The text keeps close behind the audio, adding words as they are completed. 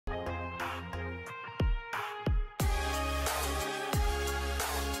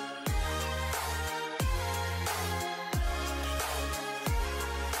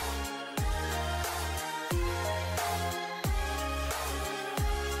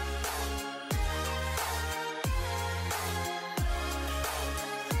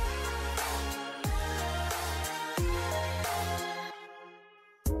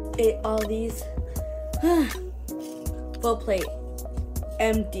ate all these. Full plate.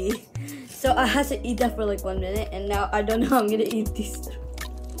 Empty. So I had to eat that for like 1 minute, and now I don't know how I'm gonna eat these.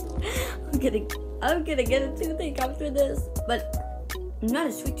 I'm gonna get a toothache after this. But I'm not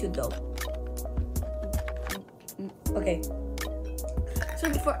a sweet tooth though. Okay. So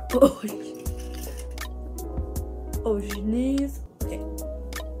before sneeze. Okay.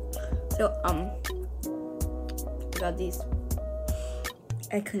 So I got these.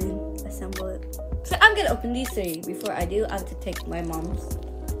 I couldn't assemble it. So I'm gonna open these three. Before I do, I have to take my mom's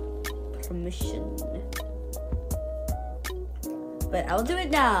permission. But I'll do it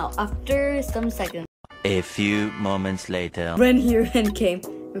now after some seconds. A few moments later. Ren here and came.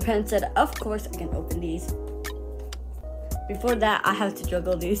 My parents said, of course I can open these. Before that, I have to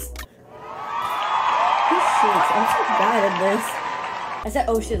juggle these. Oh shit, I'm so bad at this. I said,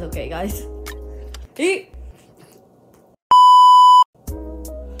 oh shit, okay guys. Eat!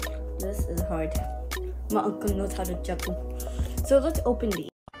 This is hard. My uncle knows how to juggle. So let's open these.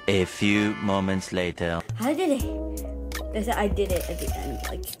 A few moments later. I did it. They said I did it at the end.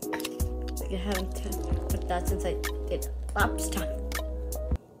 Like I haven't put that since I did last time.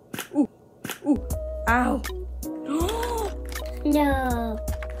 Ooh, ooh, ow. No.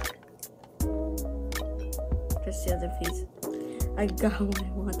 Just the other piece. I got what I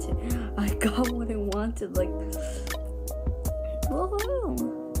wanted. I got what I wanted. Like, whoa.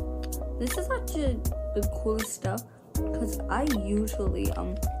 This is actually the coolest stuff. Because I usually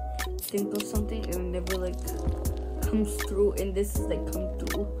think of something and it never like comes through, and this is like come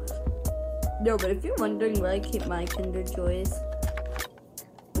through. No, but if you're wondering where I keep my Kinder Joys,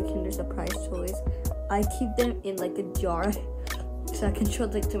 my Kinder Surprise toys, I keep them in like a jar so I can show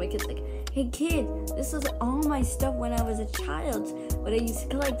like to my kids like, hey kid, this was all my stuff when I was a child, what I used to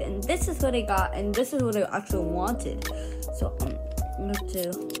collect, and this is what I got, and this is what I actually wanted. So I'm going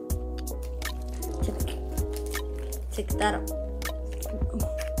to take that up.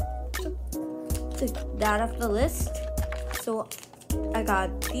 Take that off the list. So I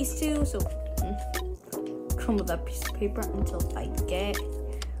got these two. So crumble that piece of paper until I get.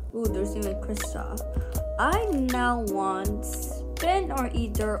 Ooh, there's even Kristoff. I now want Ben or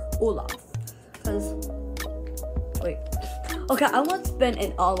either Olaf. Cause wait. Okay, I want Ben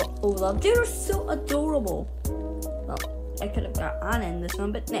and Olaf. They're so adorable. Well, I could have got Anna in this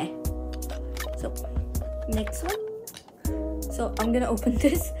one, but nah. So next one. So I'm gonna open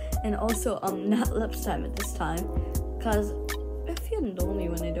this and also not lapse time it this time, cause I feel lonely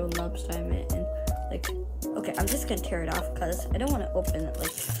when I don't lapse time it, and like, okay, I'm just gonna tear it off cause I don't want to open it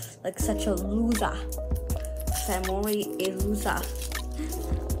like such a loser. Cause I'm already a loser.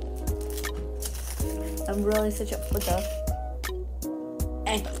 I'm really such a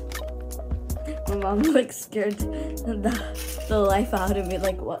my mom like scared the life out of me.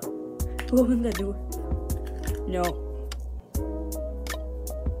 Like what? Who opened the door? No.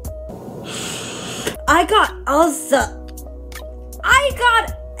 I got Elsa. I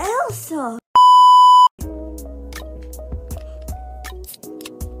got Elsa.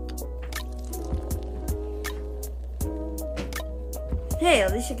 Hey,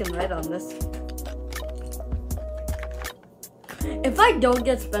 at least you can write on this. If I don't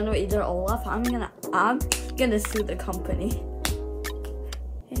get spent with either Olaf, I'm gonna sue the company.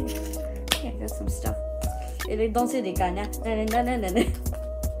 Hey, I got some stuff. Hey, don't say the guy now.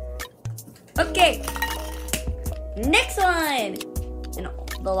 Okay, next one, and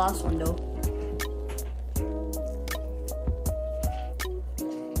the last one though.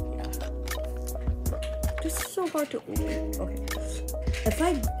 Yeah, this is so hard to open. Okay,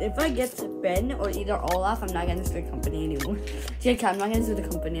 if I get Ben or either Olaf, I'm not gonna sue the company anymore. JK, I'm not gonna sue the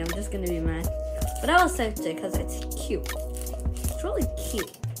company. I'm just gonna be mad. But I will accept it because it's cute. It's really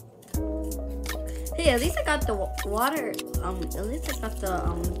cute. Hey, at least I got the water. At least I got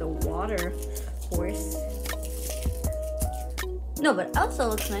the water horse. No, but Elsa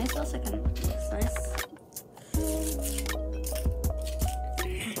looks nice. Elsa kind of looks nice.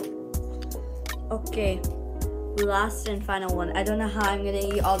 Okay, last and final one. I don't know how I'm gonna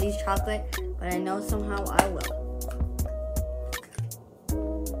eat all these chocolate, but I know somehow I will.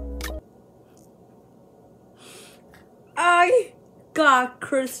 I got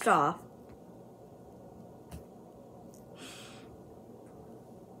Kristoff.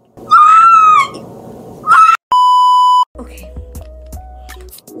 Okay.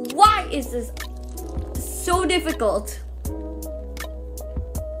 Why is this so difficult?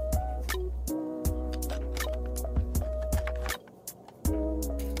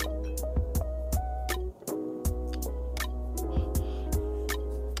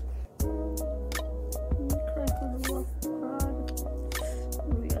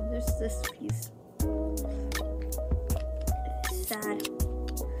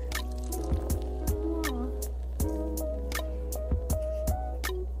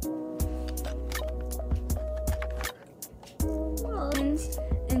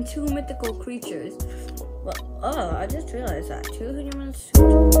 two mythical creatures. Well, oh, I just realized that. Two humans, two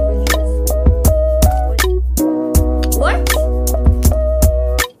mythical creatures. Wait. What?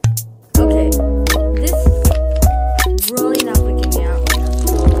 Okay, this really not freaking me out right now.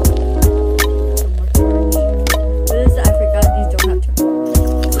 This, I forgot these don't have to.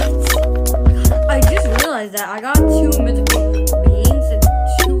 What? I just realized that I got two mythical beings and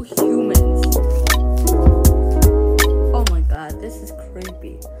two humans. Oh my god, this is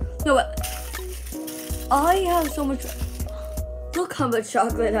creepy. No, but I have so much. Look how much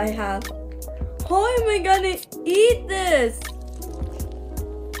chocolate I have. How am I gonna eat this?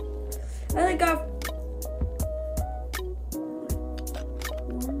 And I got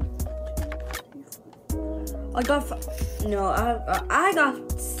I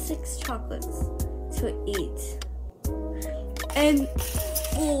got 6 chocolates to eat, and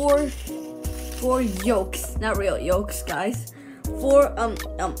four yolks, not real yolks, guys. 4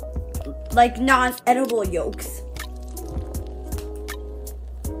 like non-edible yolks.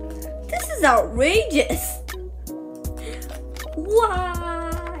 This is outrageous.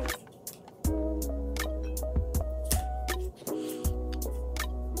 Why?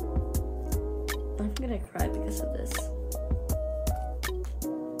 I'm gonna cry because of this.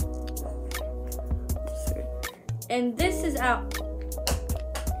 And this is outrageous.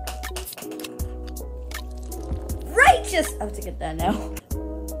 I have to get that now.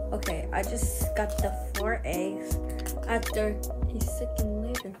 Okay, I just got the 4 eggs after he's sick and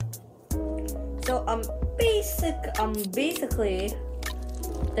later. So basically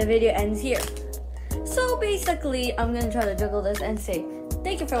the video ends here. So basically I'm gonna try to juggle this and say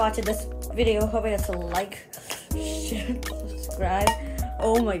thank you for watching this video. Hope you guys to like, share, subscribe.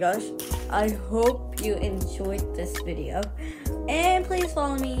 Oh my gosh, I hope you enjoyed this video, and please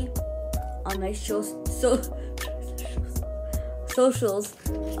follow me on my socials,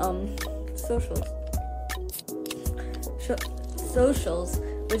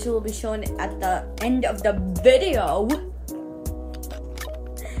 which will be shown at the end of the video.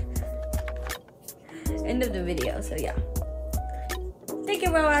 So yeah, thank you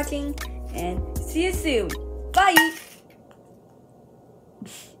for watching, and see you soon. Bye.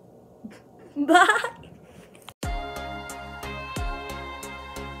 Bye.